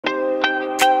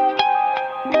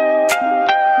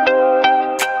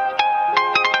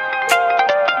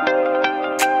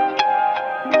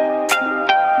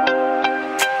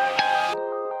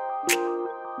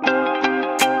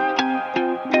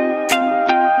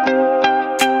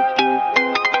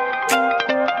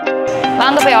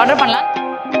வாங்க போய் ஆர்டர் பண்ணலாம்.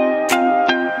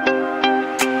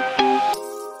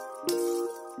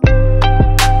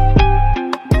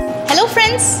 Hello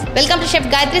friends, welcome to Chef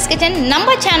Gayathri's Kitchen.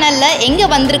 நம்ம சேனல்ல எங்க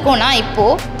வந்திருக்கோம்னா இப்போ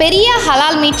பெரிய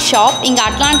ஹலால் மீட் ஷாப் இங்க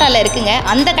அட்லாண்டால இருக்குங்க.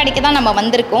 அந்த கடைக்கு தான் நம்ம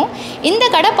வந்திருக்கோம். இந்த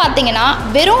கடை பாத்தீங்கன்னா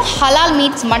வெறும் ஹலால்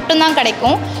மீட்ஸ் மட்டும் தான்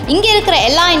கிடைக்கும். இங்க இருக்கிற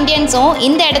எல்லா இந்தியன்ஸும்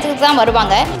இந்த இடத்துக்கு தான்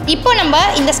வருவாங்க. இப்போ நம்ம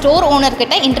இந்த ஸ்டோர் ஓனர்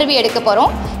கிட்ட இன்டர்வியூ எடுக்க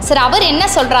போறோம். சார் அவர் என்ன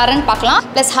சொல்றாருன்னு பார்க்கலாம்.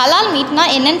 ப்ளஸ் ஹலால் மீட்னா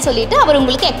என்னன்னு சொல்லிட்டு அவர்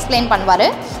உங்களுக்கு எக்ஸ்பிளைன் பண்ணுவாரு.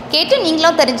 கேட்டு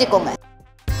நீங்களும் தெரிஞ்சுக்கோங்க.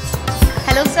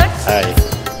 Hello sir. Hi.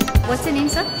 What's your name,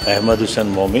 sir? Ahmad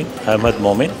Momin. Ahmad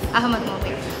Momin.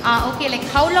 Okay, like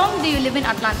how long do you live in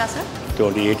Atlanta, sir?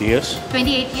 28 years.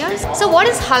 28 years. So what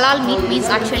is halal meat means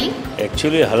actually?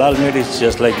 Actually, halal meat is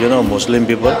just like, Muslim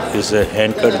people is a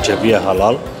hand-cut jabia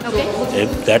halal. Okay.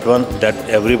 That one, that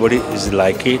everybody is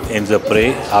like it in the pray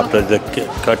after the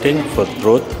cutting for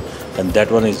throat. And that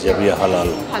one is jabia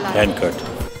halal. Hand-cut.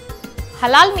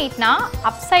 Halal meat na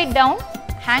upside down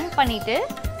hang பண்ணிட்டு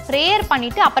prayer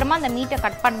பண்ணிட்டு அப்புறமா அந்த மீட்டை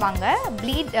cut பண்ணுவாங்க.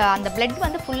 அந்த blood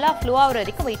வந்து ஃபுல்லா flow ஆகுற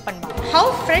வரைக்கும் வெயிட் பண்ணுவாங்க. How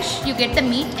fresh you get the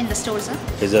meat in the store, sir?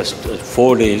 It's just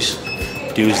 4 days.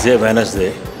 Tuesday,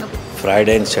 Wednesday,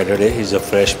 Friday and Saturday is a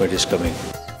fresh meat is coming.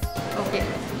 Okay.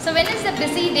 So when is the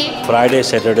busy day? Friday,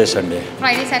 Saturday, Sunday.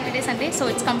 Friday, Saturday, Sunday. So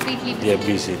it's completely busy. Yeah,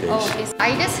 busy days. Oh, okay.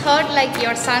 I just heard like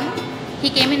your son,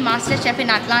 he came in Master Chef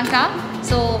in Atlanta.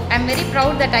 So I'm very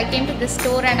proud that I came to this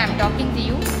store and I'm talking to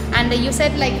you. And you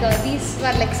said like these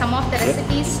were like some of the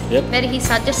recipes where he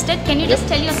suggested. Can you just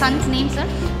tell your son's name, sir?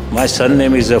 My son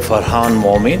name is Farhan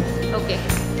Momin. Okay.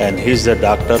 And he's the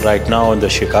doctor right now in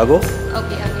the Chicago.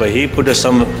 Okay. But he put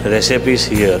some recipes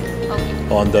here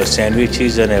on the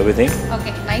sandwiches and everything.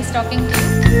 Okay. Nice talking to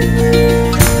you.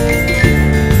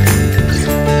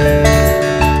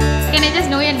 Can I just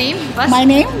know your name first? My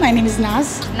name is Naz.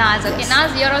 Naz. Okay. Naz,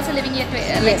 you're also living here.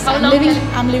 Like Yes, how long?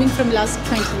 I'm living from last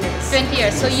 20 years. 20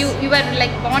 years. So you were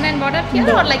like born and brought up here,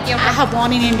 No, or like you're? I have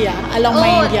born in India. I love my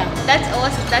India. That's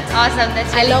awesome. That's awesome.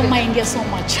 That's I really love good. my India so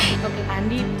much. Okay.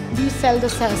 And we sell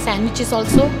the sandwiches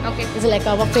also. Okay. It's like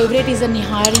our favorite is a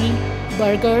nihari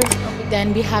burger. Okay. Then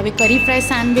we have a curry fry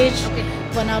sandwich. Okay.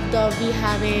 We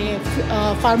have a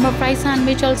farmer fry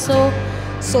sandwich also.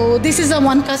 So this is a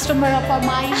one customer of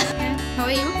mine. How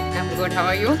are you? I'm good. How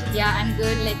are you? Yeah, I'm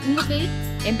good. Like உங்க பேர்?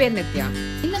 என் பேர் நித்யா.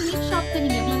 இந்த meet ஷாப்க்கு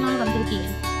நீங்க எவ்வளவு நாள் வந்திருக்கீங்க?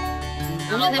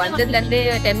 நான் வந்ததுலேருந்து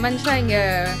 10 months இங்க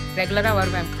ரெகுலரா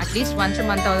வருவேன். அட்லீஸ்ட் once a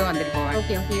month ஆவது வந்துட்டு போவேன்.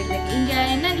 ஓகே. Like இங்க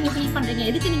என்ன நீங்க ஃபீல் பண்றீங்க?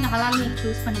 எதுக்கு நீங்க ஹலால் மீட்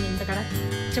சூஸ் பண்ணீங்க இந்த கடை?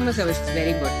 Customer service is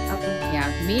very good. Yeah,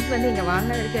 meet வந்து இங்க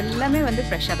வாங்குனதுக்கு எல்லாமே வந்து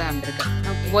ஃப்ரெஷ்ஷா தான் வந்திருக்கு.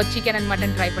 Both chicken and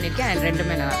mutton try பண்ணிருக்கேன். அது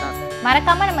ரெண்டுமே நல்லா தான் இருக்கு.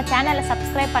 மறக்காம நம்ம சேனலை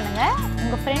சப்ஸ்கிரைப் பண்ணுங்க.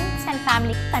 உங்க ஃப்ரெண்ட்ஸ் அண்ட்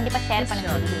ஃபேமிலிக்கு கண்டிப்பா ஷேர் பண்ணுங்க.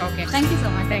 Okay. Thank you so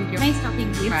much. Thank you. Nice talking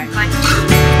to you. Bye.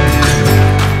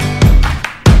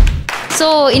 So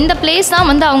இந்த பிளேஸ் தான்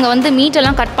வந்து அவங்க வந்து மீட்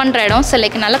எல்லாம் கட் பண்ணுற இடம். ஸோ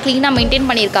லைக் நல்லா க்ளீனாக மெயின்டைன்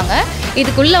பண்ணியிருக்காங்க.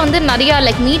 இதுக்குள்ளே வந்து நிறையா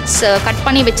லைக் மீட்ஸ் கட்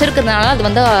பண்ணி வச்சுருக்கிறதுனால அது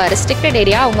வந்து ரெஸ்ட்ரிக்டட்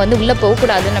ஏரியா. அவங்க வந்து உள்ளே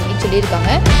போகக்கூடாதுன்னு அப்படின்னு சொல்லியிருக்காங்க.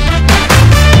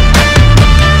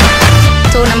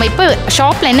 ஸோ நம்ம இப்போ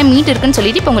ஷாப்பில் என்ன மீட் இருக்குன்னு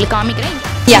சொல்லிட்டு இப்போ உங்களுக்கு காமிக்கிறேன்.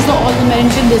 Yeah. So all the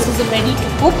mentioned this is ready to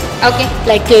cook. Okay.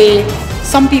 Like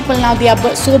some people now they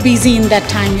are so busy in that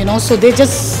time, so they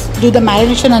just do the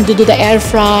marination and they do the air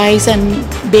fries and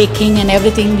baking and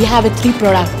everything. We have a 3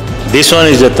 product. This one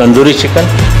is a tandoori chicken.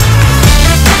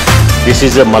 This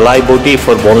is a malai boti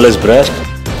for boneless breast.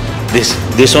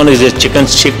 This one is a chicken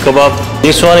seekh kebab.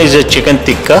 This one is a chicken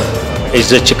tikka.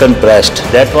 It's a chicken breast.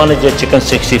 That one is a chicken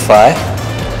 65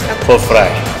 for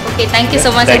fry. Okay, thank you so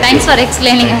much. Thanks for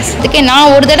explaining as. Okay,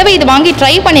 நான் ஒரு தடவை இது வாங்கி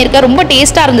try பண்ணியிருக்கேன். ரொம்ப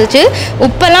டேஸ்ட்டாக இருந்துச்சு.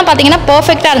 உப்பெல்லாம் பார்த்தீங்கன்னா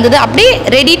பர்ஃபெக்டாக இருந்தது. அப்படியே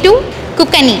ready to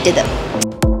cook and eat இது.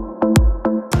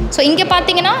 ஸோ இங்கே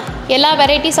பார்த்தீங்கன்னா எல்லா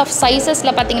வெரைட்டிஸ் ஆஃப்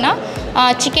சைஸஸில் பார்த்தீங்கன்னா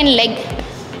சிக்கன் லெக்,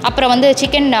 அப்புறம் வந்து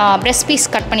சிக்கன் பிரெஸ்ட்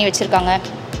பீஸ் கட் பண்ணி வச்சுருக்காங்க.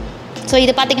 ஸோ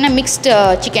இது பார்த்தீங்கன்னா மிக்ஸ்டு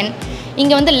சிக்கன்.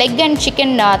 இங்கே வந்து லெக் அண்ட்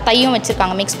சிக்கன் தையும்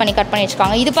வச்சுருக்காங்க, மிக்ஸ் பண்ணி கட் பண்ணி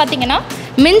வச்சுருக்காங்க. இது பார்த்தீங்கன்னா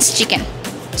மின்ஸ் சிக்கன்.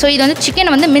 ஸோ இது வந்து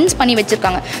சிக்கனை வந்து மின்ஸ் பண்ணி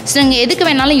வச்சுருக்காங்க. ஸோ நீங்கள் எதுக்கு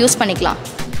வேணாலும் யூஸ் பண்ணிக்கலாம்.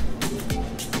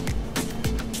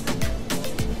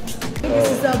 This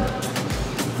is a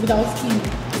without skin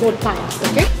goat pie.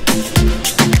 Okay.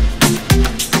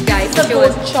 Guys, It's a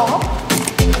goat chop.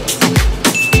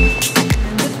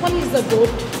 And this one is the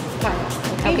goat pie.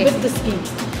 Okay. With the skin.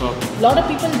 A lot of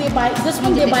people they buy this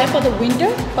one. They buy for the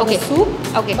winter for the soup.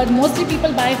 Okay. But mostly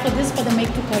people buy for this for the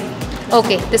make to curry.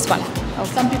 Okay, this one.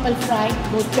 Okay. Some people fry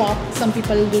goat chop. Some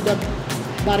people do the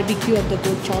barbecue of the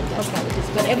goat chop. That's how it is.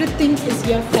 But everything is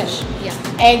here fresh. Yeah.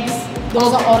 Eggs.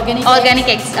 Those are organic. Organic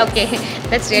eggs. Okay,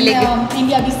 that's really good. In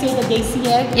India we say the desi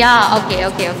egg. Yeah. Okay.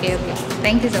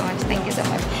 Thank you so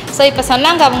much. So இப்போ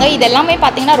சொன்னாங்க அவங்க இது எல்லாமே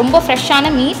பார்த்தீங்கன்னா ரொம்ப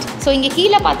ஃப்ரெஷ்ஷான meet. So இங்கே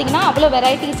கீழே பார்த்தீங்கன்னா அவ்வளோ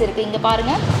வெரைட்டிஸ் இருக்குது. இங்கே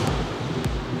பாருங்கள்,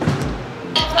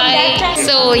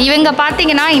 ஸோ இவங்க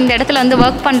பார்த்தீங்கன்னா இந்த இடத்துல வந்து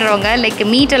ஒர்க் பண்ணுறவங்க லைக்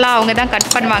மீட் எல்லாம் அவங்க தான் கட்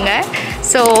பண்ணுவாங்க.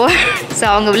 ஸோ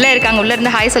அவங்க உள்ளே இருக்காங்க, உள்ளே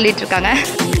இருந்து ஹாய் சொல்லிட்டு இருக்காங்க.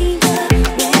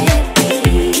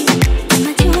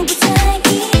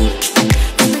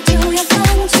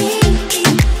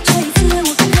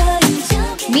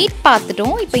 மீட்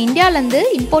பார்த்துட்டோம். இப்போ இந்தியாவிலேருந்து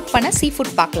இம்போர்ட் பண்ண சீ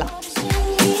ஃபுட் பார்க்கலாம்.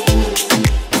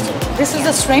 This is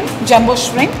the shrimp, jumbo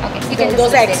shrimp. Okay.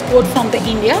 Those are export from the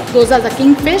India. Those are the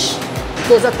kingfish.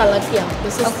 Those are tilapia.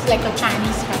 This is like a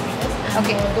Chinese practice.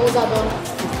 Okay. Those are the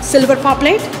silver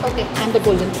poplet. Okay. And the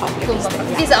golden poplet.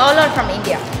 These all are from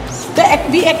India.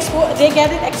 We export. They get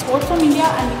it export from India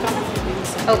and we come and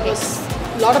produce it. Okay. Because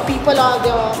a lot of people are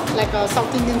there, like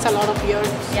South Indians, a lot of here.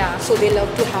 Yeah. So they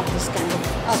love to have this kind of.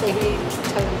 Okay. So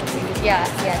we tell them to bring it.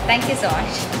 Yeah. Thank you so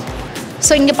much.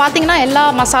 So இங்கே பார்த்தீங்கன்னா எல்லா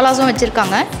மசாலாஸும்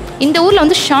வச்சுருக்காங்க. இந்த ஊரில்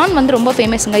வந்து Shawn வந்து ரொம்ப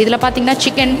ஃபேமஸுங்க. இதில் பார்த்தீங்கன்னா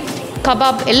சிக்கன்,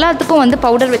 கபாப் எல்லாத்துக்கும் வந்து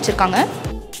பவுடர் வச்சுருக்காங்க.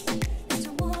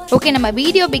 ஓகே, நம்ம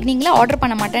வீடியோ பிகினிங்கில் ஆர்டர்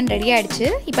பண்ண மாட்டேன்னு ரெடி ஆகிடுச்சு.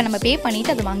 இப்போ நம்ம பே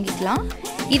பண்ணிவிட்டு அது வாங்கிக்கலாம்.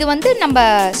 இது வந்து நம்ம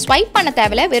ஸ்வைப் பண்ண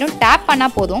தேவையில்ல, வெறும் டேப்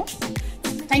பண்ணால் போதும்.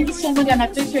 Thank you so much and I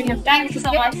appreciate your time. Thank you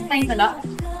so much. Thanks a lot.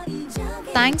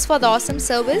 Thanks for the awesome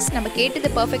service. நம்ம கேட்டது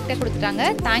பர்ஃபெக்டாக கொடுத்துட்டாங்க.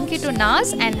 தேங்க்யூ டு நாஸ்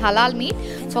அண்ட் ஹலால் meet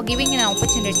for giving an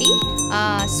opportunity.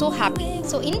 So happy.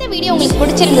 So இந்த video உங்களுக்கு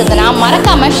பிடிச்சிருந்ததுன்னா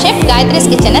மறக்காமல் chef Gayathri's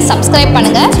கிச்சனை சப்ஸ்கிரைப்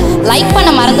பண்ணுங்கள், லைக்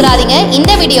பண்ண மறந்துடாதீங்க.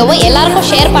 இந்த வீடியோவை எல்லாருக்கும்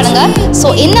ஷேர் பண்ணுங்கள். ஸோ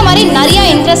இந்த மாதிரி நிறையா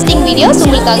இன்ட்ரெஸ்டிங் வீடியோஸ்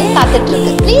உங்களுக்காக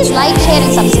காத்துட்ருக்கு. Please like, share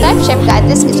and subscribe chef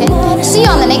Gayathri's kitchen. See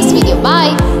you on the next video.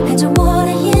 Bye.